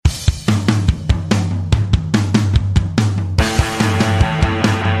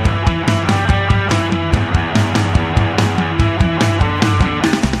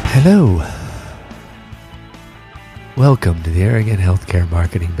Hello. Welcome to the Arrogant Healthcare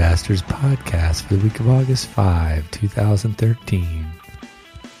Marketing Bastards podcast for the week of August 5, 2013.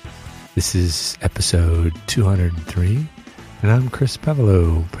 This is episode 203, and I'm Chris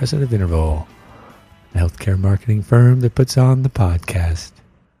Pavelo, president of Interval, the healthcare marketing firm that puts on the podcast.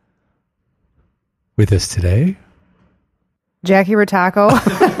 With us today, Jackie Rataco,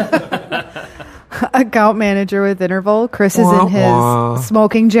 account manager with Interval. Chris is in his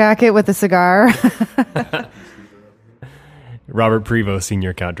smoking jacket with a cigar. Robert Prevost,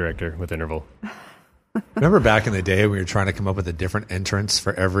 senior account director with Interval. remember back in the day we were trying to come up with a different entrance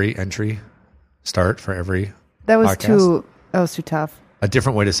for every start for every That was podcast? too tough. A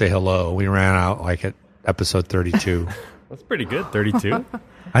different way to say hello. We ran out like at episode 32. That's pretty good, 32.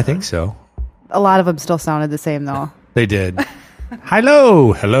 I think so. A lot of them still sounded the same, though. They did.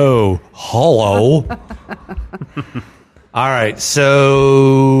 Hello. All right.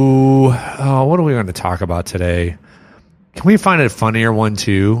 So, what are we going to talk about today? Can we find a funnier one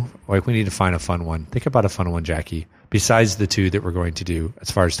too? Like, we need to find a fun one. Think about a fun one, Jackie, besides the two that we're going to do as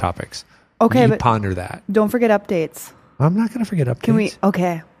far as topics. Okay, You but ponder that. don't forget updates. I'm not going to forget updates. Can we?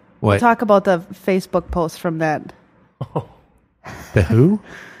 Okay. What? We'll talk about the Facebook post from that The who?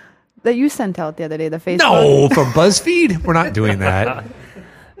 that you sent out the other day. The Facebook. No, from BuzzFeed? We're not doing that. I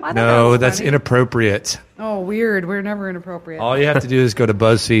thought No, that was that's funny. inappropriate. Oh, weird. We're never inappropriate. All you have to do is go to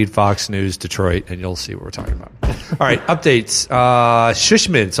BuzzFeed, Fox News, Detroit, and you'll see what we're talking about. All right, updates.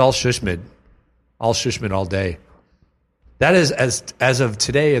 Shushmid. It's all Shushmid. All Shushmid all day. That is, as of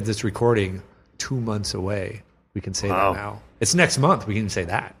today of this recording, 2 months away. We can say Wow. that now. It's next month. We can say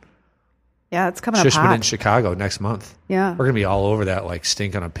that. Yeah, it's coming up Shushmid hot. in Chicago next month. Yeah. We're going to be all over that like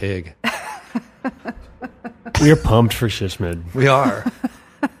stink on a pig. We are pumped for Shishmid. We are.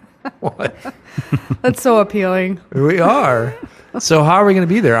 What? That's so appealing. We are. So how are we going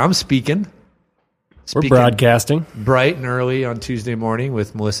to be there? I'm speaking. We're broadcasting. Bright and early on Tuesday morning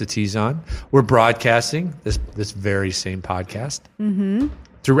with Melissa Tizon. We're broadcasting this very same podcast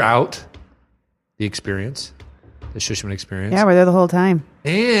throughout the experience, the Shushman experience. Yeah, we're there the whole time.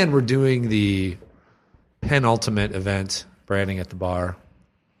 And we're doing the penultimate event, Branding at the Bar,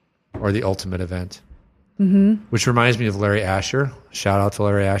 or the ultimate event, which reminds me of Larry Asher. Shout out to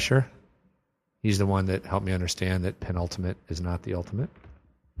Larry Asher. He's the one that helped me understand that penultimate is not the ultimate,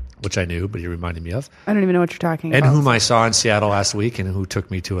 which I knew, but he reminded me of. I don't even know what you're talking And about. whom I saw in Seattle last week, and who took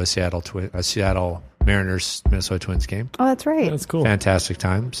me to a Seattle Mariners Minnesota Twins game. Oh, that's right. That's cool. Fantastic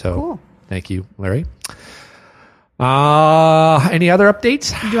time. So Cool. Thank you, Larry. Any other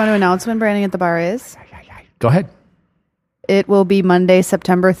updates? Do you want to announce when Branding at the Bar is? Go ahead. It will be Monday,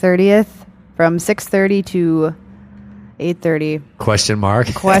 September 30th from 6:30 to 8:30. Question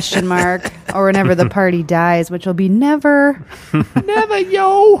mark. Question mark. Or whenever the party dies, which will be never. Never,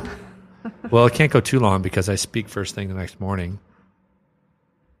 yo. Well, it can't go too long because I speak first thing the next morning.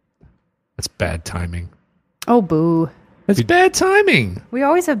 That's bad timing. Oh, boo. It's bad timing. We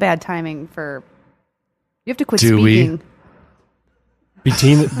always have bad timing for... You have to quit Do we?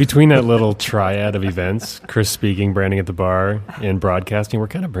 speaking. Between that little triad of events, Chris speaking, Branding at the Bar, and broadcasting, we're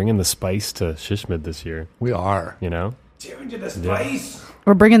kind of bringing the spice to Shishmid this year, We are. you know?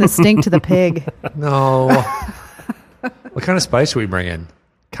 We're bringing the stink to the pig. No. What kind of spice are we bringing?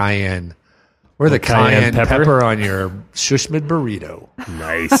 Cayenne. We're the Cayenne cayenne pepper? pepper on your Shushmid burrito.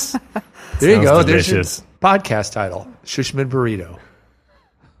 Nice. There you Sounds go. There's delicious. your podcast title, Shushmid burrito.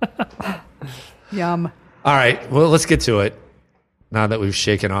 Yum. All right. Well, let's get to it. Now that we've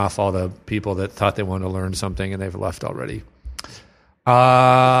shaken off all the people that thought they wanted to learn something and they've left already.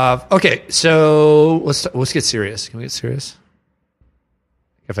 Okay, so let's get serious. Can we get serious?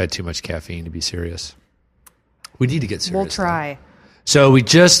 I've had too much caffeine to be serious. We need to get serious. We'll try. So we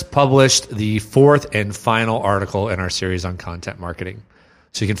just published the fourth and final article in our series on content marketing.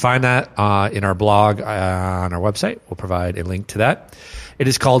 So you can find that in our blog on our website. We'll provide a link to that. It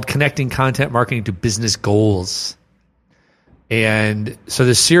is called Connecting Content Marketing to Business Goals. And so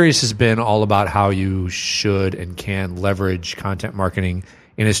this series has been all about how you should and can leverage content marketing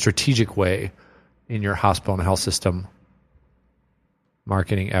in a strategic way in your hospital and health system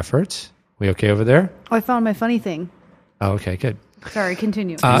marketing efforts. We okay over there? Oh, I found my funny thing. Oh, okay, good. Sorry,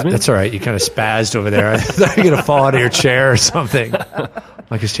 continue. That's all right. You kind of spazzed over there. I thought you were going to fall out of your chair or something.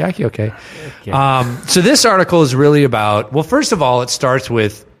 Like, is Jackie okay? So this article is really about, well, first of all, it starts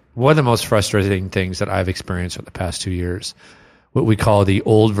with one of the most frustrating things that I've experienced over the past 2 years, what we call the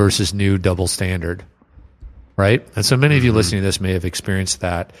old versus new double standard, right? And so many of you listening to this may have experienced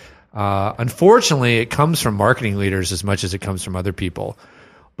that. Unfortunately, it comes from marketing leaders as much as it comes from other people.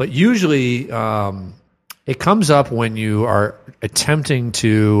 But usually It comes up when you are attempting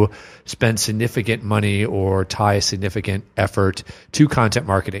to spend significant money or tie a significant effort to content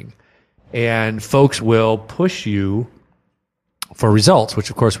marketing. And folks will push you for results, which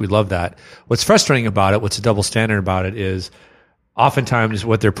of course we love that. What's frustrating about it, what's a double standard about it, is oftentimes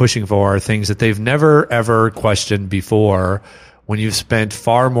what they're pushing for are things that they've never ever questioned before, when you've spent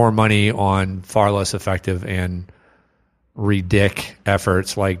far more money on far less effective and ridiculous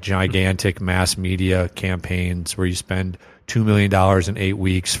efforts like gigantic mass media campaigns where you spend $2 million in 8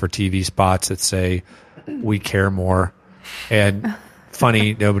 weeks for TV spots that say we care more. And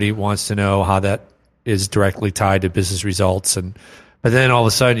funny, nobody wants to know how that is directly tied to business results. But then all of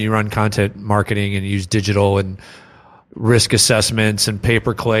a sudden you run content marketing and use digital and risk assessments and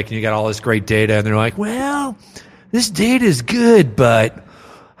pay-per-click, and you got all this great data, and they're like, well, this data is good, but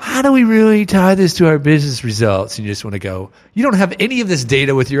how do we really tie this to our business results? And you just want to go, you don't have any of this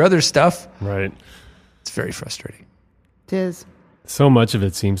data with your other stuff. Right. It's very frustrating. It is. So much of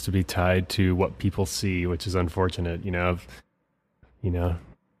it seems to be tied to what people see, which is unfortunate. Whether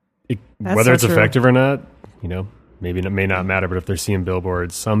it's effective or not, maybe it may not matter. But if they're seeing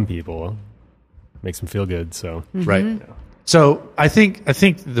billboards, some people, it makes them feel good. So right. So I think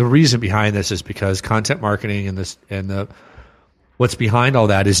the reason behind this is because content marketing and what's behind all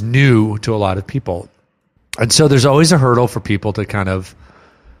that is new to a lot of people. And so there's always a hurdle for people to kind of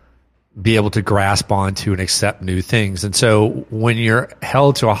be able to grasp onto and accept new things. And so when you're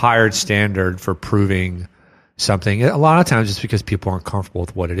held to a higher standard for proving something, a lot of times it's because people aren't comfortable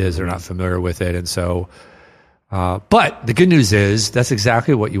with what it is. They're not familiar with it. And so, but the good news is that's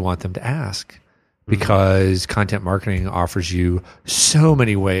exactly what you want them to ask, because content marketing offers you so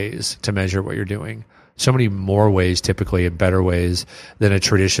many ways to measure what you're doing. So many more ways, typically, and better ways than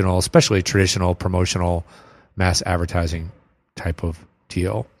especially a traditional promotional mass advertising type of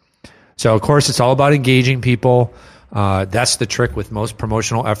deal. So, of course, it's all about engaging people. That's the trick with most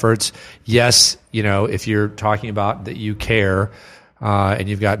promotional efforts. Yes, if you're talking about that you care, and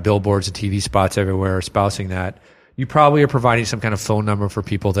you've got billboards and TV spots everywhere espousing that, you probably are providing some kind of phone number for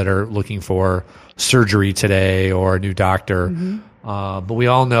people that are looking for surgery today or a new doctor. But we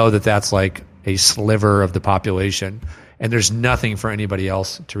all know that that's like a sliver of the population, and there's nothing for anybody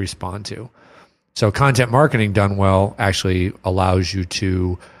else to respond to. So content marketing done well actually allows you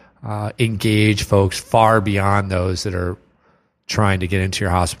to engage folks far beyond those that are trying to get into your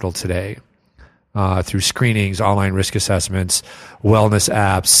hospital today, through screenings, online risk assessments, wellness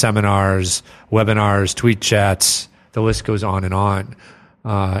apps, seminars, webinars, tweet chats. The list goes on and on.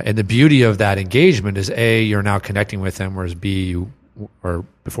 And the beauty of that engagement is, A, you're now connecting with them, whereas B,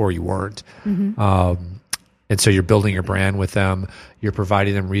 before you weren't. And so you're building your brand with them. You're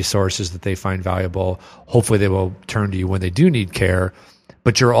providing them resources that they find valuable. Hopefully they will turn to you when they do need care.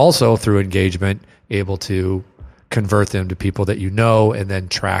 But you're also, through engagement, able to convert them to people that you know and then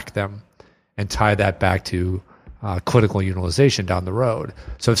track them and tie that back to clinical utilization down the road.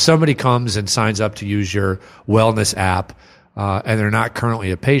 So if somebody comes and signs up to use your wellness app, and they're not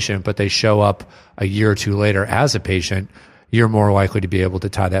currently a patient, but they show up a year or two later as a patient, you're more likely to be able to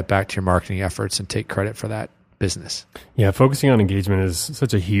tie that back to your marketing efforts and take credit for that business. Yeah, focusing on engagement is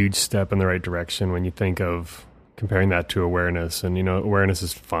such a huge step in the right direction when you think of comparing that to awareness. And, awareness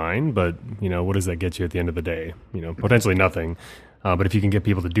is fine, but, what does that get you at the end of the day? Potentially nothing. But if you can get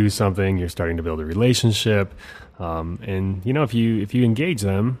people to do something, you're starting to build a relationship. And, if you engage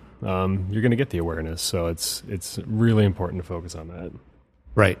them, you're going to get the awareness. So it's really important to focus on that.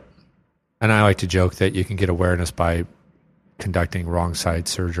 Right. And I like to joke that you can get awareness by conducting wrong side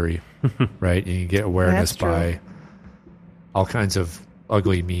surgery, right? You can get awareness by all kinds of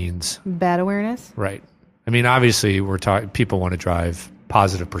ugly means. Bad awareness? Right. I mean, obviously, people want to drive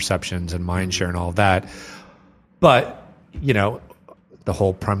positive perceptions and mind share and all of that. But, the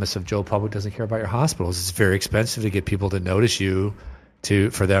whole premise of Joe Public doesn't care about your hospitals. It's very expensive to get people to notice you,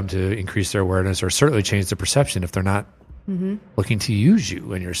 for them to increase their awareness or certainly change the perception if they're not looking to use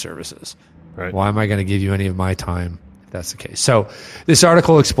you in your services. Right. Why am I going to give you any of my time if that's the case? So this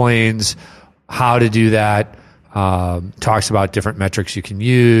article explains how to do that, talks about different metrics you can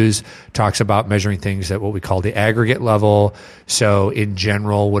use, talks about measuring things at what we call the aggregate level. So in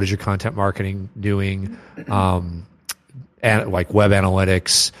general, what is your content marketing doing? And like web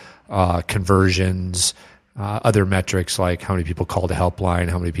analytics, conversions, other metrics like how many people called the helpline,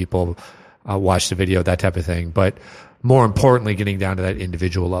 how many people watched the video, that type of thing. But more importantly, getting down to that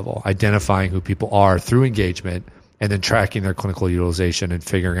individual level, identifying who people are through engagement, and then tracking their clinical utilization and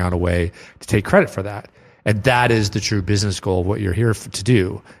figuring out a way to take credit for that. And that is the true business goal of what you're here to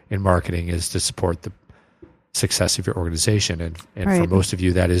do in marketing, is to support success of your organization. And for Right. most of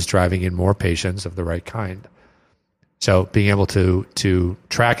you, that is driving in more patients of the right kind. So being able to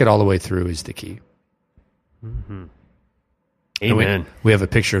track it all the way through is the key. Amen. And we have a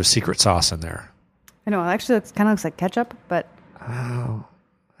picture of secret sauce in there. I know. It actually kind of looks like ketchup, but Oh,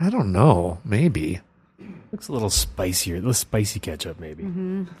 I don't know. Maybe. Looks a little spicier. A little spicy ketchup, maybe.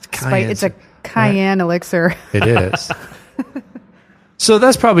 it's a cayenne elixir. It is. So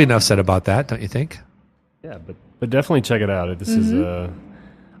that's probably enough said about that, don't you think? Yeah, but definitely check it out. This is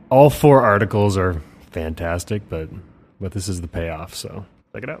all 4 articles are fantastic, but this is the payoff. So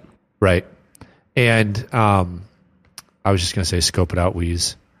check it out. Right. And I was just going to say, scope it out,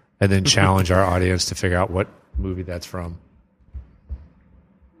 Wheeze, and then challenge our audience to figure out what movie that's from.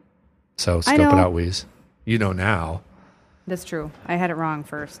 So scope it know. out, Wheeze. You know now. That's true. I had it wrong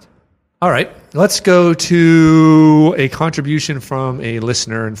first. All right. Let's go to a contribution from a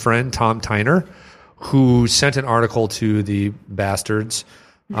listener and friend, Tom Tyner, who sent an article to the Bastards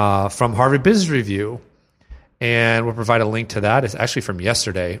from Harvard Business Review. And we'll provide a link to that. It's actually from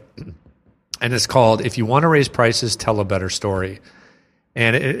yesterday. And it's called, If You Want to Raise Prices, Tell a Better Story.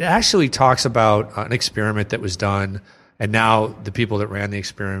 And it actually talks about an experiment that was done. And now the people that ran the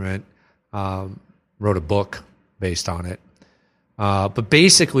experiment wrote a book based on it. But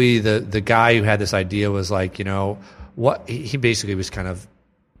basically, the guy who had this idea was like, what he basically was kind of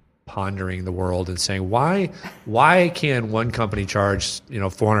pondering the world and saying, why can one company charge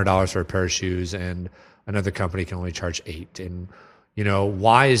 $400 for a pair of shoes and another company can only charge $8? And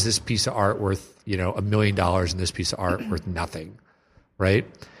why is this piece of art worth $1 million and this piece of art worth nothing, right?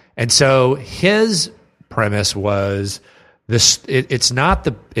 And so his premise was this: it's not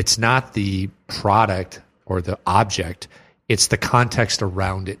the product or the object. It's the context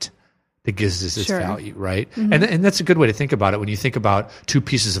around it that gives us its value, right? Mm-hmm. And that's a good way to think about it. When you think about 2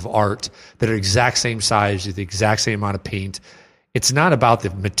 pieces of art that are exact same size, with the exact same amount of paint, it's not about the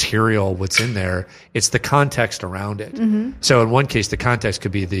material, what's in there. It's the context around it. Mm-hmm. So in one case, the context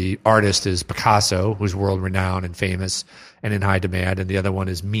could be the artist is Picasso, who's world-renowned and famous and in high demand, and the other one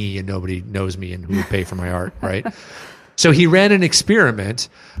is me, and nobody knows me and who would pay for my art, right? So he ran an experiment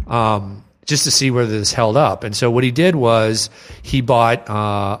just to see whether this held up. And so what he did was he bought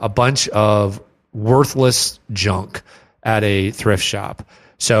a bunch of worthless junk at a thrift shop.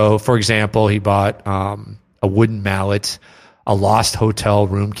 So, for example, he bought a wooden mallet, a lost hotel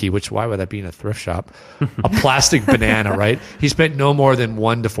room key, which why would that be in a thrift shop? A plastic banana, right? He spent no more than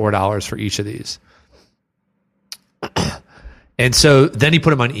 $1 to $4 for each of these. And so then he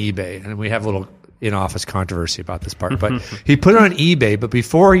put them on eBay, and we have a little in-office controversy about this part, but he put it on eBay. But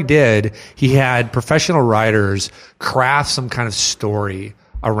before he did, he had professional writers craft some kind of story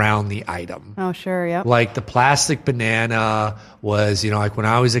around the item. Oh, sure, yep. Like the plastic banana was, like when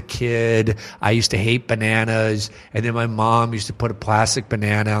I was a kid, I used to hate bananas, and then my mom used to put a plastic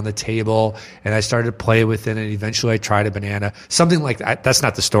banana on the table, and I started to play with it, and eventually I tried a banana. Something like that. That's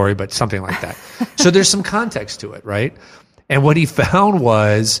not the story, but something like that. So there's some context to it, right? And what he found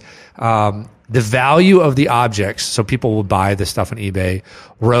was the value of the objects, so people will buy this stuff on eBay,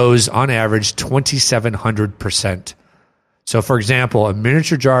 rose on average 2,700%. So, for example, a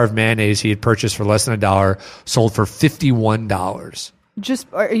miniature jar of mayonnaise he had purchased for less than $1 sold for $51.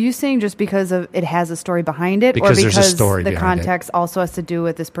 Are you saying just because of it has a story behind it, Because or there's a because story the behind it. context also has to do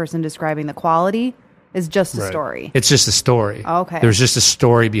with this person describing the quality? Is just a story. It's just a story. Oh, okay. There's just a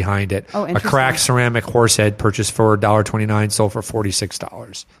story behind it. Oh, a interesting. cracked ceramic horse head purchased for $1.29 sold for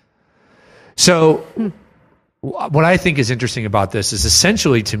 $46. So what I think is interesting about this is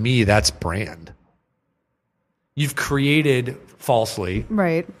essentially, to me, that's brand. You've created falsely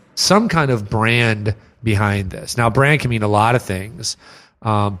some kind of brand behind this. Now, brand can mean a lot of things,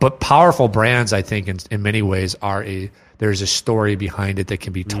 but powerful brands, I think, in many ways, there's a story behind it that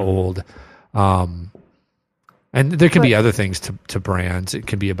can be told. And there can be other things to brands. It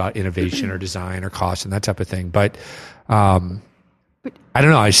can be about innovation or design or cost and that type of thing. But I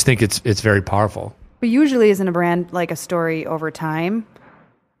don't know. I just think it's very powerful. But usually, isn't a brand like a story over time?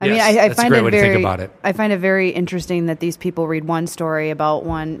 I mean, I that's find a great it way to think about it. I find it very interesting that these people read one story about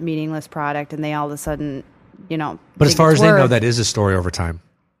one meaningless product, and they all of a sudden, But as far as they know, that is a story over time.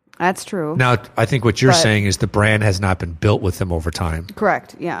 That's true. Now, I think what you're saying is the brand has not been built with them over time.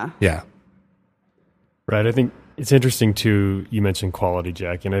 Correct. Yeah. Yeah. Right. I think it's interesting too. You mentioned quality,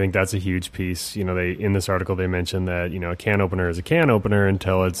 Jack, and I think that's a huge piece. In this article they mentioned that a can opener is a can opener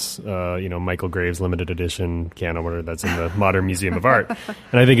until it's Michael Graves limited edition can opener that's in the Modern Museum of Art.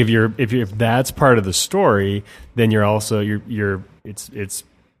 And I think if that's part of the story, then you're also it's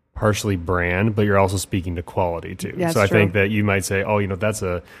partially brand, but you're also speaking to quality too. Yeah, so I true. think that you might say, that's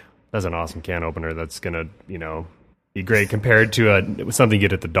a that's an awesome can opener that's going to, be great compared to something you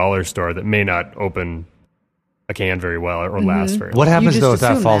get at the dollar store that may not open a can very well or last very well. What happens just though if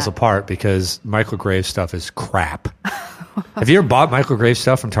that assume falls that. apart because Michael Graves stuff is crap? Have you ever bought Michael Graves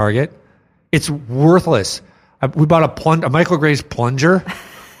stuff from Target? It's worthless. We bought a Michael Graves plunger.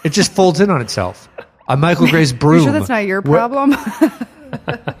 It just folds in on itself. A Michael Graves broom. You sure that's not your problem?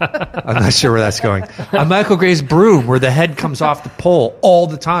 I'm not sure where that's going. A Michael Graves broom where the head comes off the pole all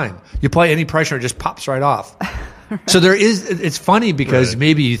the time. You apply any pressure, it just pops right off. So it's funny because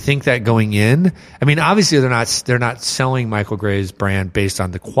maybe you think that going in. I mean, obviously they're not selling Michael Graves brand based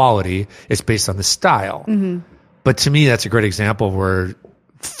on the quality. It's based on the style. But to me, that's a great example of where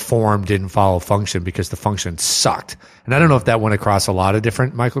form didn't follow function because the function sucked. And I don't know if that went across a lot of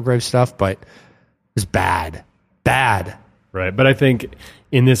different Michael Graves stuff, but it was bad. Right. But I think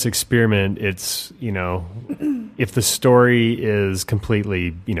in this experiment, it's, if the story is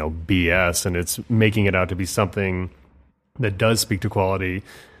completely, BS and it's making it out to be something that does speak to quality,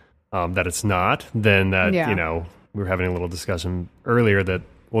 that it's not, then that, we were having a little discussion earlier that,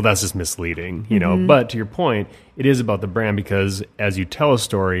 well, that's just misleading, But to your point, it is about the brand because as you tell a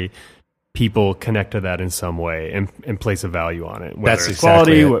story, people connect to that in some way and place a value on it. Whether That's it's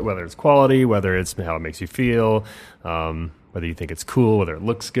exactly quality, it. whether it's quality, whether it's how it makes you feel, whether you think it's cool, whether it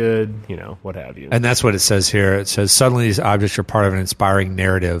looks good, what have you. And that's what it says here. It says, suddenly these objects are part of an inspiring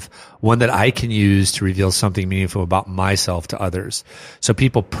narrative, one that I can use to reveal something meaningful about myself to others. So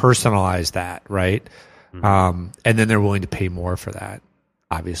people personalize that, right? And then they're willing to pay more for that,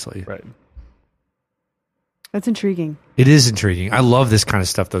 obviously. Right. That's intriguing. It is intriguing. I love this kind of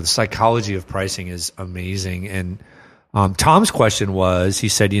stuff, though. The psychology of pricing is amazing. And Tom's question was, he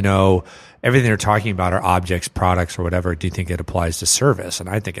said, everything they're talking about are objects, products, or whatever. Do you think it applies to service? And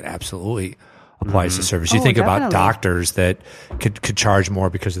I think it absolutely applies to service. You think about definitely. doctors that could charge more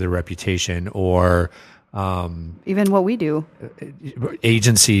because of their reputation, or Even what we do.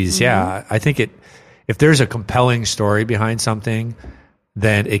 agencies. Yeah, I think if there's a compelling story behind something,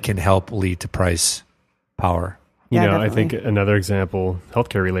 then it can help lead to price power. Yeah, I think definitely. another example,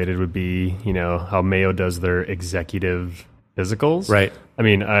 healthcare related, would be, how Mayo does their executive physicals. Right. I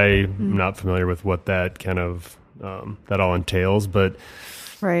mean, I'm not familiar with what that kind of, that all entails, but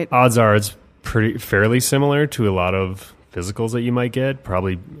Right. odds are it's fairly similar to a lot of physicals that you might get,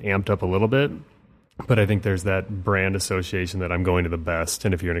 probably amped up a little bit. But I think there's that brand association that I'm going to the best.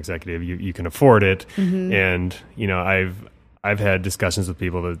 And if you're an executive, you can afford it. And, I've had discussions with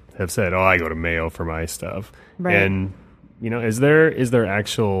people that have said, I go to Mayo for my stuff. Right. And, is there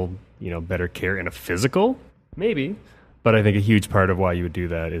actual, better care in a physical? Maybe. But I think a huge part of why you would do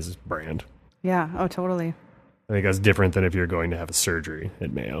that is brand. Yeah. Oh, totally. I think that's different than if you're going to have a surgery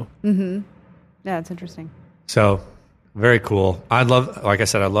at Mayo. Yeah, it's interesting. So very cool. Like I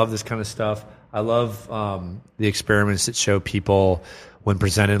said, I love this kind of stuff. I love the experiments that show people when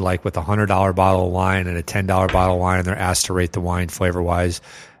presented like with a $100 bottle of wine and a $10 bottle of wine, and they're asked to rate the wine flavor wise,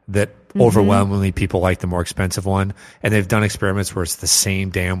 that overwhelmingly people like the more expensive one. And they've done experiments where it's the same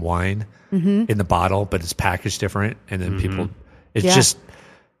damn wine in the bottle, but it's packaged different. And then people, it's just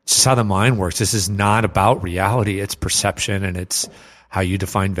how the mind works. This is not about reality. It's perception, and it's how you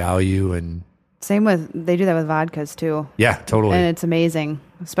define value. And Same they do that with vodkas too. yeah, totally. And it's amazing,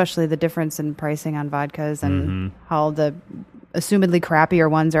 especially the difference in pricing on vodkas and how the assumedly crappier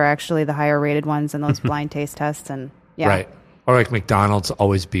ones are actually the higher rated ones in those blind taste tests. And yeah. Right. Or like McDonald's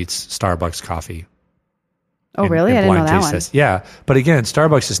always beats Starbucks coffee. Oh, really? I didn't know that taste one. tests. Yeah. But again,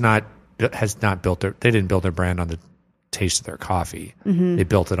 Starbucks has not built they didn't build their brand on the taste of their coffee. They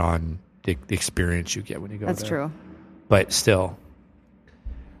built it on the experience you get when you go there. That's true. But still.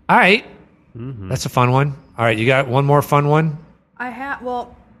 All right. That's a fun one. All right. You got one more fun one?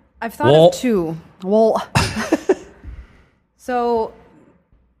 I've thought of two. Well, so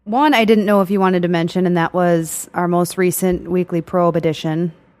one I didn't know if you wanted to mention, and that was our most recent Weekly Probe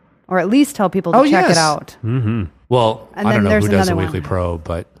edition, or at least tell people to check it out. Well, And I then don't know there's who does a another Weekly one. Probe,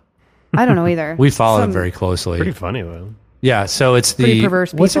 but I don't know either. we follow them Some very closely. Pretty funny, though. Yeah, so it's Pretty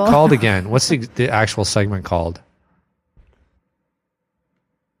perverse what's it people. called again? What's the actual segment called?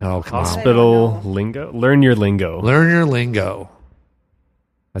 Oh, come on. Hospital lingo? Learn your lingo. Learn your lingo.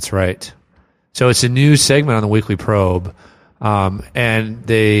 That's right. So it's a new segment on the Weekly Probe, and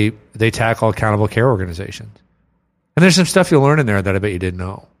they tackle accountable care organizations. And there's some stuff you'll learn in there that I bet you didn't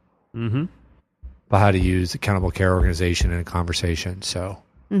know about how to use accountable care organization in a conversation. So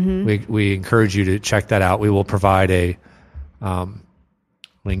we encourage you to check that out. We will provide a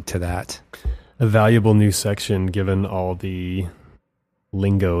link to that. A valuable new section given all the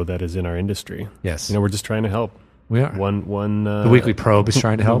lingo that is in our industry. Yes. We're just trying to help. We are. One. The Weekly Probe is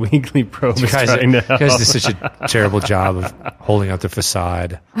trying to help. The Weekly Probe You is guys, trying to you help. guys did such a terrible job of holding up the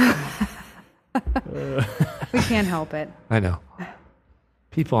facade. We can't help it. I know.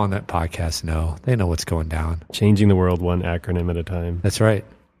 People on that podcast know. They know what's going down. Changing the world one acronym at a time. That's right.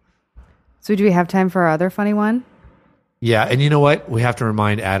 So do we have time for our other funny one? Yeah, and you know what? We have to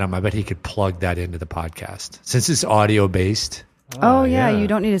remind Adam. I bet he could plug that into the podcast. Since it's audio-based, Oh, yeah. yeah. You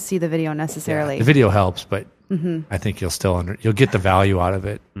don't need to see the video necessarily. the video helps, but I think you'll get the value out of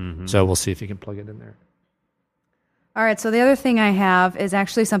it. So we'll see if you can plug it in there. All right. So the other thing I have is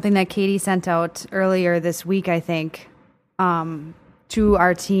actually something that Katie sent out earlier this week, I think, to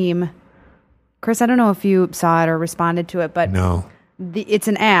our team. Chris, I don't know if you saw it or responded to it, but No. it's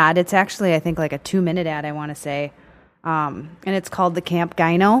an ad. It's actually, I think, like a 2-minute ad, I want to say. And it's called the Camp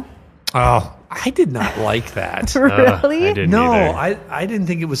Gyno. Oh, I did not like that. Really? I didn't No, either. I didn't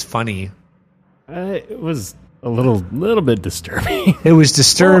think it was funny. It was a little bit disturbing. It was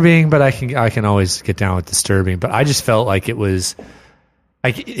disturbing, but I can always get down with disturbing. But I just felt like it was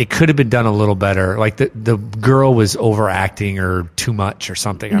like it could have been done a little better. Like the girl was overacting or too much or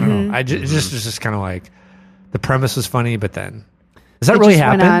something. I don't know. It just was just kind of like the premise was funny, but then does that It really just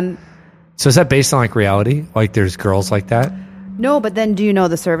went happen? on. So is that based on like reality? Like there's girls like that? No, but then do you know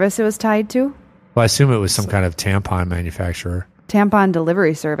the service it was tied to? Well, I assume it was some kind of tampon manufacturer. Tampon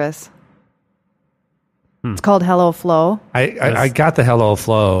delivery service. It's called Hello Flow. I got the Hello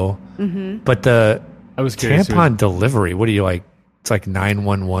Flow, but the I was curious. tampon delivery. What do you like? It's like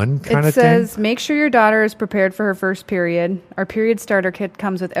 911 kind It of thing. says, make sure your daughter is prepared for her first period. Our period starter kit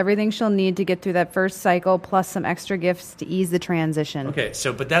comes with everything she'll need to get through that first cycle, plus some extra gifts to ease the transition. Okay,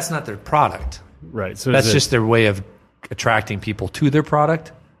 so but that's not their product. Right. So That's is just their way of attracting people to their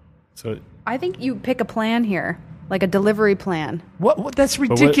product. so. I think you pick a plan here, like a delivery plan. What that's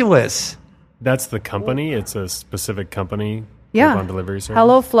ridiculous. That's the company. It's a specific company. Yeah. On delivery service.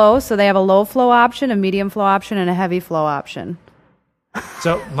 Hello Flow. So they have a low flow option, a medium flow option, and a heavy flow option.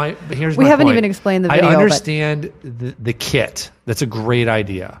 So here's We my haven't point. even explained the video, I but- understand the kit. That's a great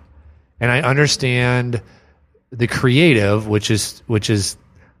idea, and I understand the creative, which is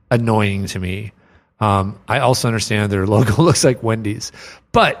annoying to me. I also understand their logo looks like Wendy's,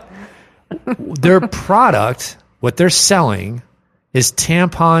 but their product, what they're selling, is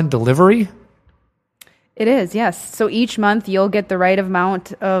tampon delivery. It is, yes. So each month you'll get the right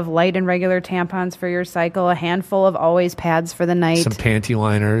amount of light and regular tampons for your cycle, a handful of always pads for the night. Some panty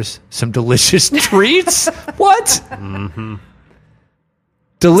liners, some delicious treats. What?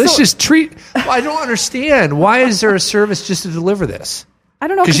 Delicious treat. Well, I don't understand. Why is there a service just to deliver this? I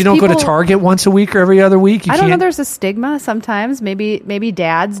don't know. Because you don't go to people- Target once a week or every other week. You I don't know. can't- There's a stigma sometimes. Maybe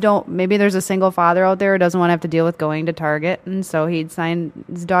dads don't. Maybe there's a single father out there who doesn't want to have to deal with going to Target, and so he'd sign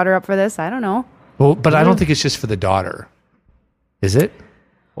his daughter up for this. I don't know. Well, but I don't think it's just for the daughter. Is it?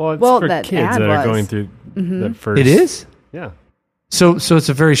 Well, it's Well, for that kids ad that are was. going through that first. It is. Yeah. So it's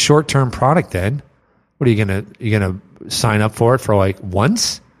a very short term product. Then, what are you gonna sign up for it for like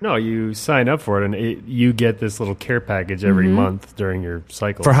once? No, you sign up for it, and you get this little care package every month during your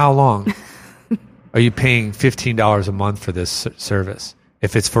cycle. For how long? Are you paying $15 a month for this service?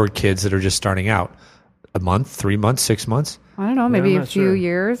 If it's for kids that are just starting out, a month, 3 months, 6 months. I don't know. Maybe I'm a not few sure.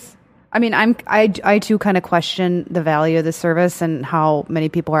 years. I mean, I too kind of question the value of the service and how many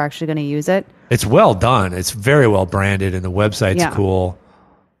people are actually going to use it. It's well done. It's very well branded, and the website's Yeah. cool.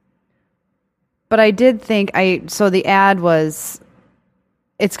 But I did think so the ad was,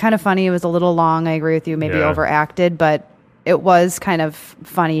 it's kind of funny. It was a little long. I agree with you. Maybe Yeah. overacted, but it was kind of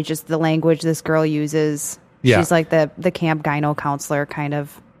funny. Just the language this girl uses. Yeah. She's like the camp gyno counselor kind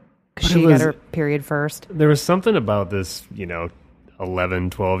of. 'Cause But it she was- got her period first. There was something about this, 11,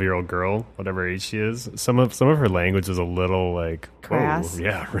 12-year-old girl, whatever age she is. Some of her language was a little like, Crass. whoa,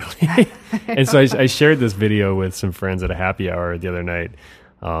 yeah, really. And so I shared this video with some friends at a happy hour the other night.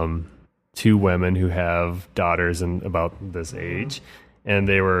 2 women who have daughters in about this age, and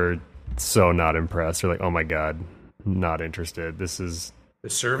they were so not impressed. They're like, "Oh my god, not interested. This is." The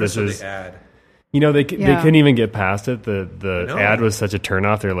service This is- ad. They Yeah. couldn't even get past it. The No. ad was such a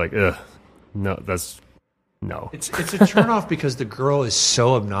turnoff. They're like, ugh, no, no. It's a turnoff because the girl is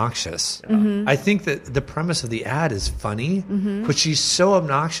so obnoxious. I think that the premise of the ad is funny, but she's so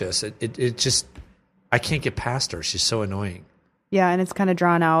obnoxious. It just I can't get past her. She's so annoying. Yeah, and it's kind of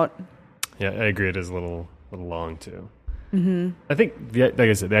drawn out. Yeah, I agree. It is a little long too. Mm-hmm. I think, like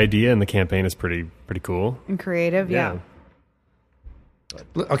I said, the idea and the campaign is pretty cool. And creative, yeah.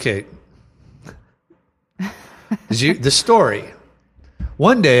 Okay. The story.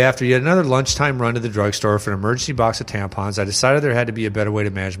 One day, after yet another lunchtime run to the drugstore for an emergency box of tampons, I decided there had to be a better way to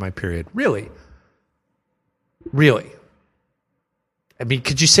manage my period. Really? Really? I mean,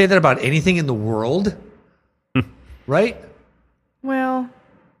 could you say that about anything in the world? Right? Well,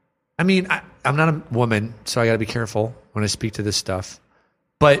 I mean, I'm not a woman, so I got to be careful when I speak to this stuff.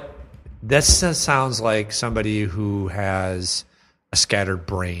 But this sounds like somebody who has a scattered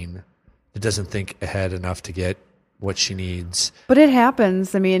brain that doesn't think ahead enough to get what she needs. but it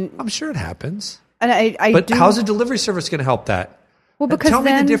happens. I mean, I'm sure it happens. and I But do. how's a delivery service going to help that? Well, because Tell me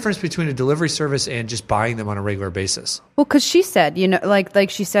then, the difference between a delivery service and just buying them on a regular basis. Well, because she said,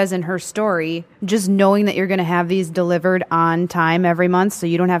 like she says in her story, just knowing that you're going to have these delivered on time every month, so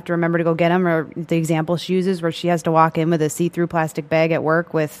you don't have to remember to go get them. Or the example she uses, where she has to walk in with a see-through plastic bag at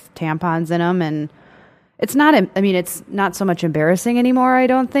work with tampons in them, and it's not. I mean, it's not so much embarrassing anymore, I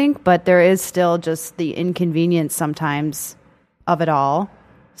don't think, but there is still just the inconvenience sometimes of it all.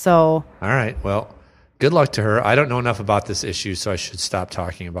 So, All right. Well, good luck to her. I don't know enough about this issue, so I should stop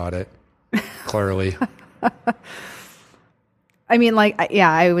talking about it. Clearly. I mean, like,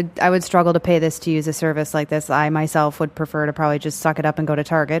 yeah, I would struggle to pay this to use a service like this. I myself would prefer to probably just suck it up and go to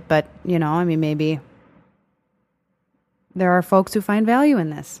Target, but I mean, maybe there are folks who find value in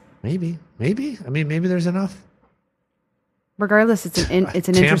this. Maybe. I mean, maybe there's enough. Regardless, it's an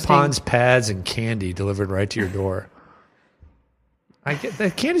interesting. Tampons, pads, and candy delivered right to your door. I get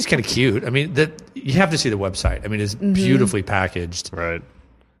that candy's kind of cute. I mean, you have to see the website. I mean, it's beautifully packaged. Right.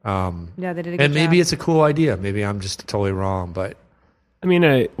 Yeah, they did a good And maybe job. it's a cool idea. Maybe I'm just totally wrong, but I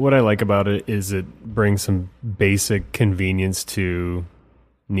mean, what I like about it is it brings some basic convenience to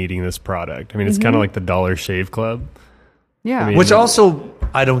needing this product. I mean, it's kind of like the Dollar Shave Club. Yeah. I mean, which also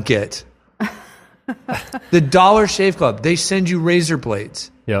I don't get. The Dollar Shave Club, they send you razor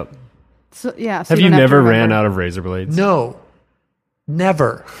blades. Yep. So Have you you don't to never ran remember. out of razor blades? No,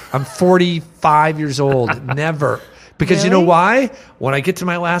 never. I'm 45 years old. Never. Because you know Really? why? When I get to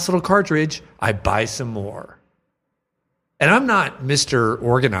my last little cartridge, I buy some more. And I'm not Mr.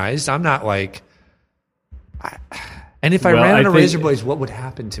 Organized. I'm not like... and if I Well, ran I out of think- razor blades, what would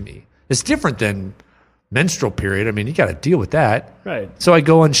happen to me? It's different than menstrual period. I mean, you got to deal with that. Right. So I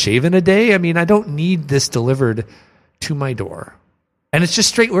go unshaven a day. I mean, I don't need this delivered to my door. And it's just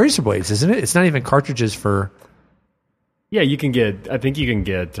straight razor blades, isn't it? It's not even cartridges for... Yeah, I think you can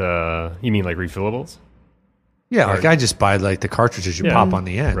get, you mean like refillables? Yeah, like I just buy like the cartridges you Yeah. pop on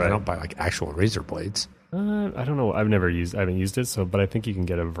the end. I Right. don't buy like actual razor blades. I don't know. I haven't used it, but I think you can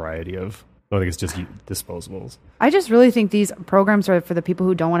get a variety of, I think it's just disposables. I just really think these programs are for the people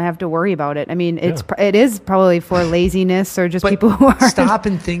who don't want to have to worry about it. I mean, it is probably for laziness or just people who are... Stop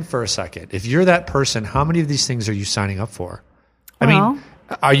and think for a second. If you're that person, how many of these things are you signing up for? I Well- mean,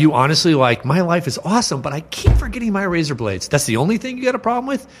 are you honestly like, my life is awesome, but I keep forgetting my razor blades? That's the only thing you got a problem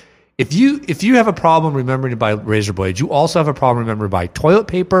with? If you have a problem remembering to buy razor blades, you also have a problem remembering to buy toilet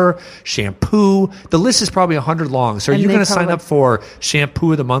paper, shampoo. The list is probably 100 long. So are And you they going to sign probably- up for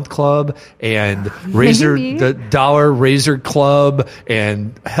Shampoo of the Month Club and Maybe. the Dollar Razor Club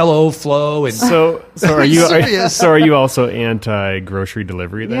and Hello Flow and So are you serious? are you also anti grocery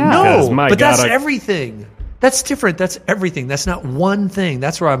delivery then? Yeah. Because, No, my but God, that's everything. That's different. That's everything. That's not one thing.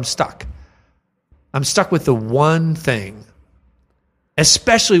 That's where I'm stuck. I'm stuck with the one thing,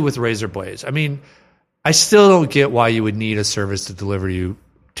 especially with razor blades. I mean, I still don't get why you would need a service to deliver you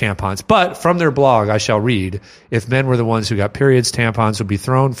tampons. But from their blog, I shall read, if men were the ones who got periods, tampons would be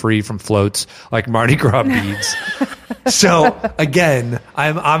thrown free from floats like Mardi Gras beads. So, again,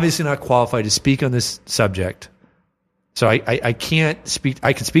 I'm obviously not qualified to speak on this subject. So I can't speak.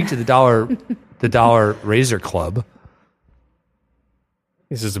 I can speak to the Dollar Razor Club.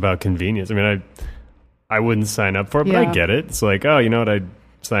 It's just about convenience. I mean, I wouldn't sign up for it, but Yeah. I get it. It's like, oh, you know what? I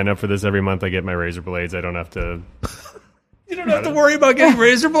sign up for this every month. I get my razor blades. I don't have to. You don't have to worry about getting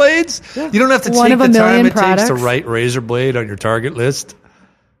razor blades. You don't have to One take of a the time million it takes to products. write razor blade on your target list.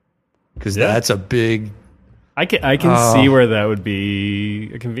 Because Yeah. that's a big... I can see where that would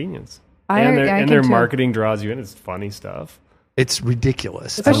be a convenience. I and can their too. marketing draws you in. It's funny stuff. It's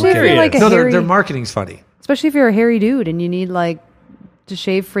ridiculous. Especially if you're like a no, hairy- their marketing's funny. Especially if you're a hairy dude and you need like to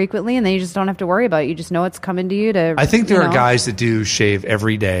shave frequently, and then you just don't have to worry about it. You just know it's coming to you to. I think there you are know. guys that do shave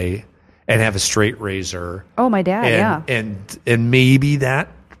every day and have a straight razor. Oh, my dad. and, yeah. and maybe that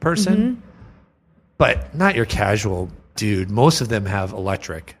person, Mm-hmm. but not your casual dude. Most of them have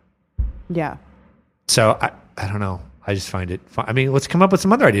electric. Yeah. So I don't know. I just find it fun. I mean, let's come up with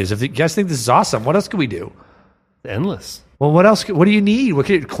some other ideas. If you guys think this is awesome, what else could we do? Endless. Well, what else? What do you need? What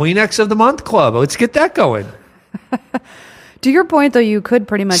could, Kleenex of the Month Club. Let's get that going. To your point, though, you could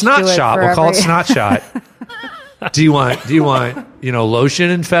pretty much Snot do it shot. for We'll call it every- snot shot. Do you want lotion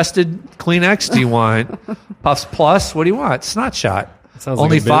infested Kleenex? Do you want Puffs Plus? What do you want? Snot shot. Sounds like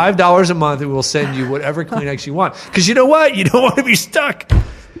Only a bit- $5 a month, and we'll send you whatever Kleenex you want. Because you know what? You don't want to be stuck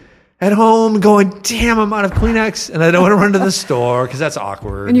at home going, damn, I'm out of Kleenex, and I don't want to run to the store because that's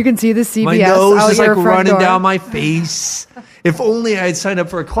awkward. And you can see the CVS my nose out is your like front running door. down my face. If only I had signed up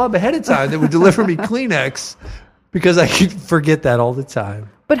for a club ahead of time that would deliver me Kleenex, because I could forget that all the time.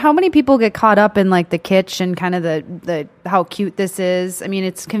 But how many people get caught up in like the kitsch and kind of the how cute this is? I mean,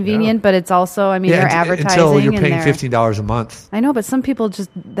 it's convenient, but it's also, I mean, they're advertising. Until you're and paying they're- $15 a month. I know, but some people just,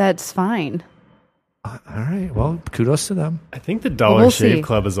 that's fine. All right. Well, kudos to them. I think the Dollar we'll Shave see.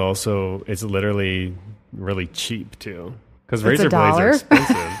 Club is also, it's literally really cheap too. Because It's razor blades are $1?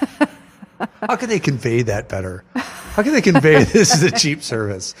 expensive. How can they convey that better? How can they convey this is a cheap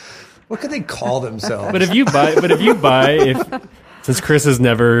service? What can they call themselves? But if you buy, since Chris has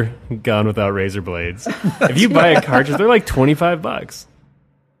never gone without razor blades, if you buy a cartridge, they're like $25.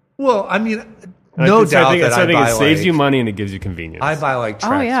 Well, I mean, And no so I doubt think, that so I think buy it saves like, you money and it gives you convenience. I buy like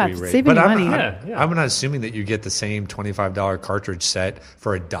track yeah, 3 it's rate. saving But you I'm, money. I'm not assuming that you get the same $25 cartridge set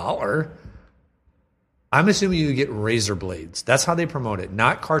for $1. I'm assuming you get razor blades. That's how they promote it.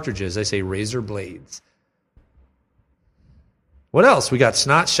 Not cartridges. They say razor blades. What else? We got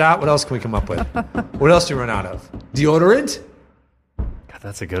snot shot. What else can we come up with? What else do we run out of? Deodorant, God,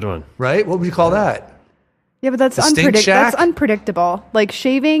 that's a good one. right? What would you call that? Yeah, but that's The Stink Shack? that's unpredictable. Like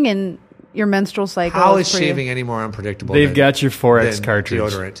shaving and your menstrual cycle. How is pretty- shaving any more unpredictable? They've than- got your 4X than cartridge.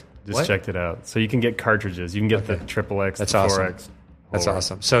 deodorant. Just What? checked it out. So you can get cartridges. You can get the triple X, That's the awesome. 4X. That's Or-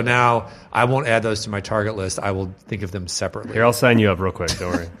 awesome. So now I won't add those to my target list. I will think of them separately. Here, I'll sign you up real quick.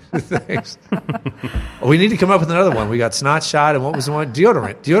 Don't worry. Thanks. We need to come up with another one. We got snot shot, and what was the one?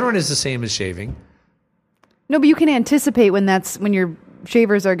 Deodorant. Deodorant is the same as shaving. No, but you can anticipate when your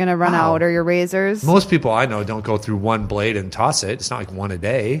shavers are going to run Wow. out or your razors. Most people I know don't go through one blade and toss it. It's not like one a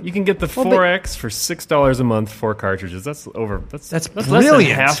day. You can get the 4X for $6 a month, 4 cartridges. That's That's less than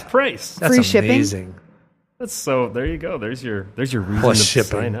brilliant. half price. That's Free shipping? amazing. That's so. There you go. There's your reason Plus to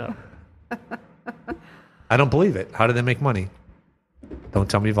shipping. sign up. I don't believe it. How do they make money? Don't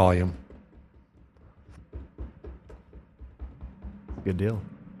tell me volume. Good deal.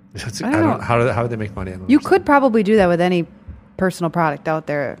 That's- I don't know. How do they make money? I don't You understand. could probably do that with any personal product out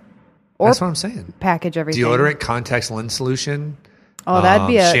there, or That's what I'm saying. package everything. Deodorant, contact lens solution. Oh, that'd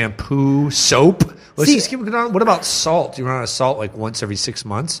be a shampoo, soap. Let's See- just keep it on. What about salt? You run out of salt like once every 6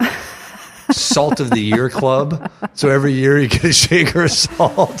 months. Salt of the year club. So every year you get a shaker of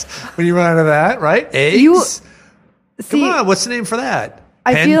salt. When you run out of that, right? Eggs. You- Come see. on, what's the name for that?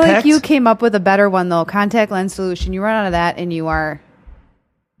 I feel like Pen-Pect? you came up with a better one though. Contact lens solution. You run out of that and you are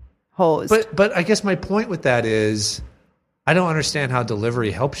hosed. But I guess my point with that is, I don't understand how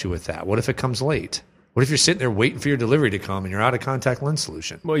delivery helps you with that. What if it comes late? What if you're sitting there waiting for your delivery to come and you're out of contact lens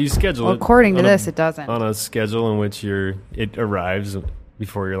solution? Well, you schedule Well, it according to on a- this, it doesn't. on a schedule in which it arrives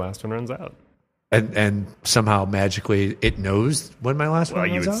before your last one runs out. And somehow magically it knows when my last Well, one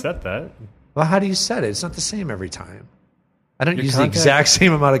you runs would out? set that. Well, how do you set it? It's not the same every time. I don't Your use contact- the exact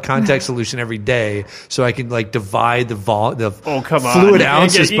same amount of contact solution every day, so I can like divide the Oh, come on. fluid You can't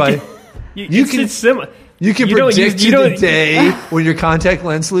ounces get- by. You can- can similar. You can you don't predict use- you the don't- day when your contact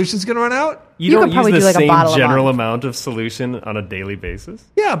lens solution is going to run out. You don't could probably use do the like a same bottle a general month. amount of solution on a daily basis.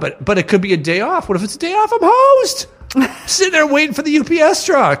 Yeah, but it could be a day off. What if it's a day off? I'm hosed. Sitting there waiting for the UPS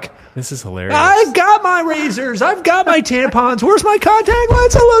truck. This is hilarious. I've got my razors. I've got my tampons. Where's my contact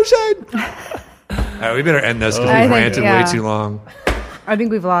lens solution? All right, we better end this because I we've think, ranted yeah. way too long. I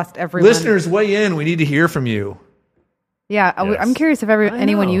think we've lost everyone. Listeners, weigh in. We need to hear from you. Yeah, Yes. I'm curious if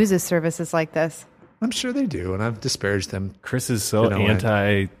anyone know. uses services like this. I'm sure they do, and I've disparaged them. Chris is so You know,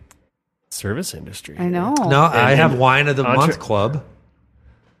 anti-service industry. I know. No, I have wine of the entre- month club.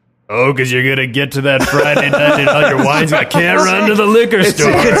 Oh, because you're gonna get to that Friday night and all your wines. I can't run to the liquor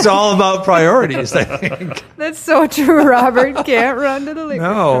store. It's all about priorities, I think. That's so true, Robert. Can't run to the liquor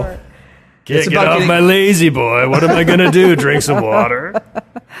No. store. It's Get about off getting- my lazy boy. What am I gonna do? Drink some water?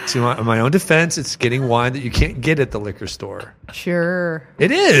 To my own defense, it's getting wine that you can't get at the liquor store. Sure.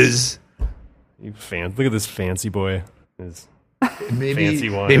 It is. Look at this fancy boy. His Maybe, Fancy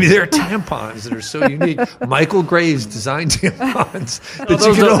wine. maybe there are tampons that are so unique. Michael Graves designed tampons that those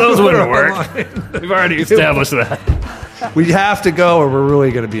only wouldn't order work. online. We've already established that. We have to go, or we're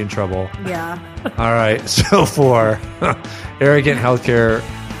really going to be in trouble. Yeah. All right. So for Arrogant Healthcare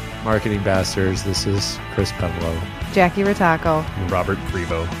Marketing Bastards, this is Chris Pavlo. Jackie Rataco. Robert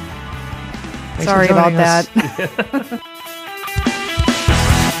Prevo. Thanks for Sorry about joining us. that.